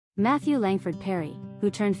Matthew Langford Perry,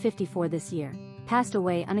 who turned 54 this year, passed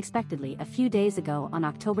away unexpectedly a few days ago on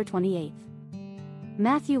October 28.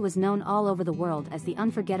 Matthew was known all over the world as the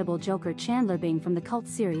unforgettable Joker Chandler Bing from the cult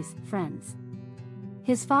series, Friends.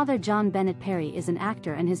 His father John Bennett Perry is an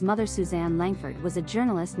actor and his mother Suzanne Langford was a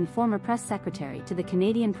journalist and former press secretary to the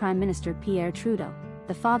Canadian Prime Minister Pierre Trudeau,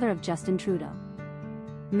 the father of Justin Trudeau.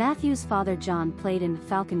 Matthew's father John played in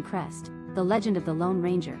Falcon Crest, The Legend of the Lone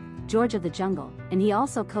Ranger, George of the Jungle, and he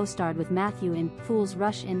also co-starred with Matthew in Fool's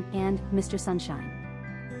Rush In and Mr. Sunshine.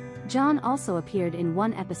 John also appeared in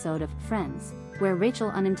one episode of Friends, where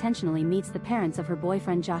Rachel unintentionally meets the parents of her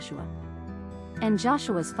boyfriend Joshua. And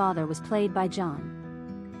Joshua's father was played by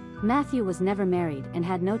John. Matthew was never married and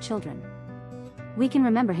had no children. We can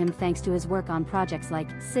remember him thanks to his work on projects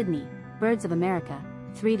like Sydney, Birds of America,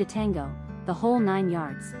 3 to Tango, The Whole 9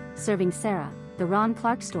 Yards, Serving Sarah, The Ron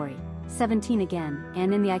Clark Story, 17 Again,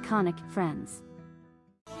 and in the iconic Friends.